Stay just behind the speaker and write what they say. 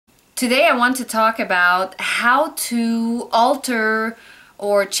Today I want to talk about how to alter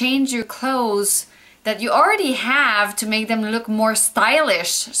or change your clothes that you already have to make them look more stylish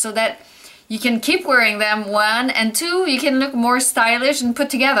so that you can keep wearing them, one, and two, you can look more stylish and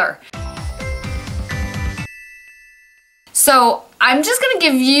put together. So I'm just gonna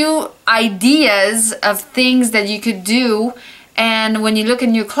give you ideas of things that you could do, and when you look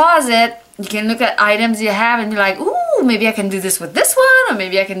in your closet, you can look at items you have and be like, ooh, maybe I can do this with this one, or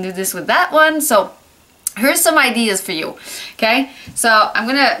maybe I can do this with that one. So here's some ideas for you, okay? So I'm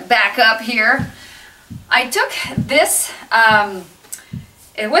gonna back up here. I took this,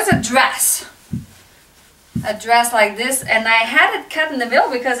 it was a dress like this, and I had it cut in the middle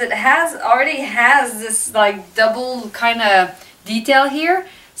because it already has this like double kind of detail here.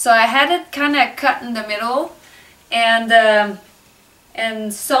 So I had it kind of cut in the middle and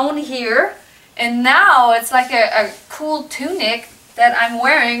sewn here, and now it's like a cool tunic that I'm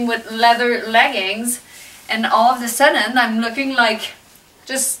wearing with leather leggings, and all of a sudden I'm looking like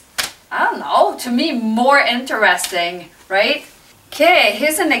just, I don't know, to me more interesting, right? Okay,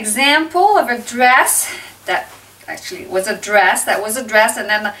 here's an example of a dress that actually was a dress, and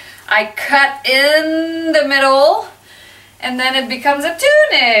then I cut in the middle and then it becomes a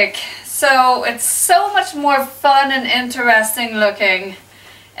tunic. So it's so much more fun and interesting looking,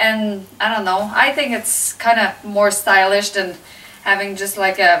 and I don't know, I think it's kind of more stylish than having just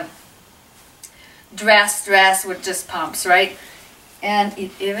like a dress with just pumps, right? And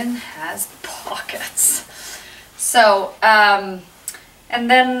it even has pockets. So and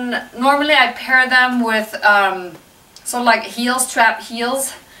then normally I pair them with so like heels, strap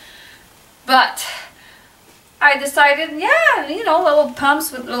heels, but I decided, yeah, you know, little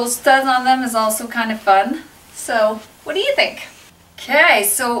pumps with little studs on them is also kind of fun. So what do you think? Okay,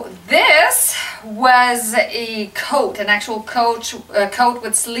 so this was a coat, an actual coat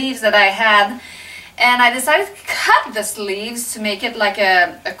with sleeves that I had, and I decided to cut the sleeves to make it like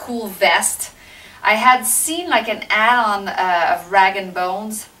a cool vest. I had seen like an ad on of Rag &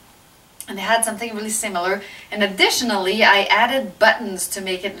 Bones, and they had something really similar, and additionally I added buttons to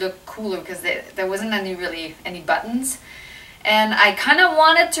make it look cooler because there wasn't any buttons, and I kind of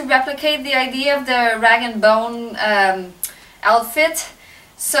wanted to replicate the idea of the Rag & Bone outfit,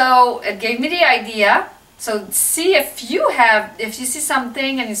 so it gave me the idea. So see if you see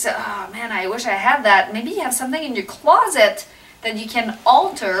something and you say, oh man, I wish I had that. Maybe you have something in your closet that you can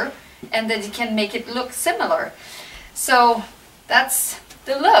alter and that you can make it look similar. So that's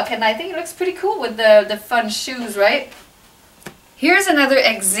the look, and I think it looks pretty cool with the fun shoes, right? Here's another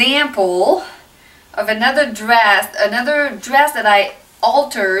example of another dress that I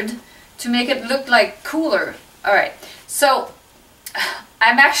altered to make it look like cooler. Alright, so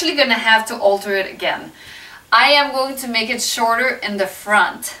I'm actually gonna have to alter it again. I am going to make it shorter in the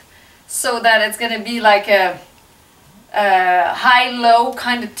front so that it's gonna be like a high-low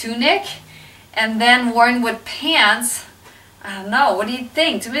kind of tunic, and then worn with pants. I don't know, what do you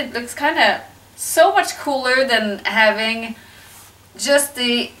think? To me it looks kind of so much cooler than having just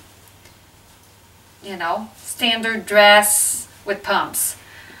the, you know, standard dress with pumps.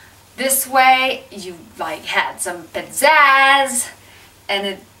 This way you like had some pizzazz,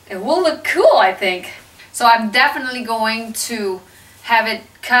 and it will look cool, I think. So I'm definitely going to have it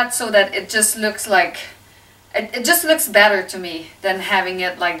cut so that it just looks like, it just looks better to me than having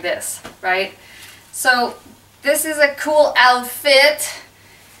it like this, right? So this is a cool outfit,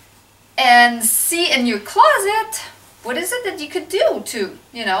 and see in your closet, what is it that you could do to,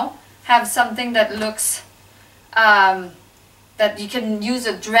 you know, have something that looks, that you can use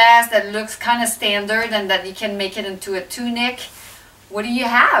a dress that looks kind of standard and that you can make it into a tunic. What do you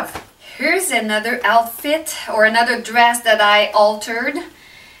have? Here's another outfit or another dress that I altered.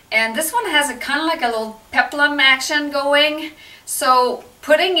 And this one has a kind of like a little peplum action going. So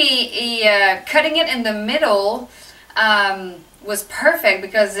putting cutting it in the middle was perfect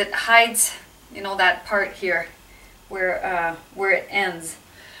because it hides, you know, that part here where it ends.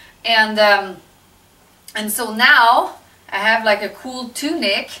 And so now I have like a cool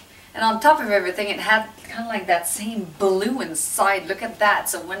tunic, and on top of everything it had kind of like that same blue inside. Look at that.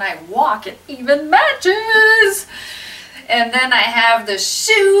 So when I walk, it even matches. And then I have the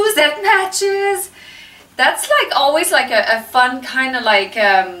shoes that matches. That's like always like a fun kind of like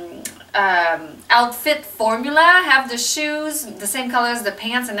outfit formula. Have the shoes the same color as the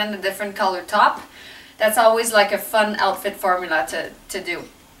pants and then a different color top. That's always like a fun outfit formula to do.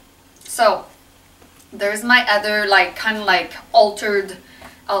 So there's my other like kind of like altered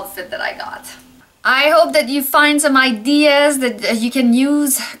outfit that I got. I hope that you find some ideas that you can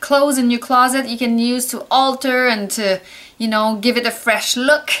use, clothes in your closet you can use to alter and to, you know, give it a fresh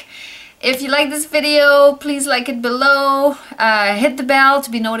look. If you like this video, please like it below. Hit the bell to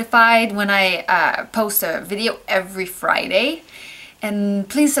be notified when I post a video every Friday. And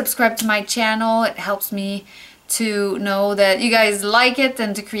please subscribe to my channel. It helps me to know that you guys like it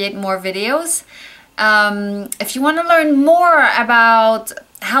and to create more videos. If you want to learn more about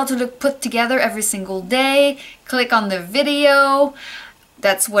how to look put together every single day, click on the video.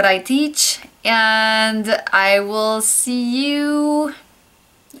 That's what I teach. And I will see you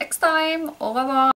next time. Au revoir.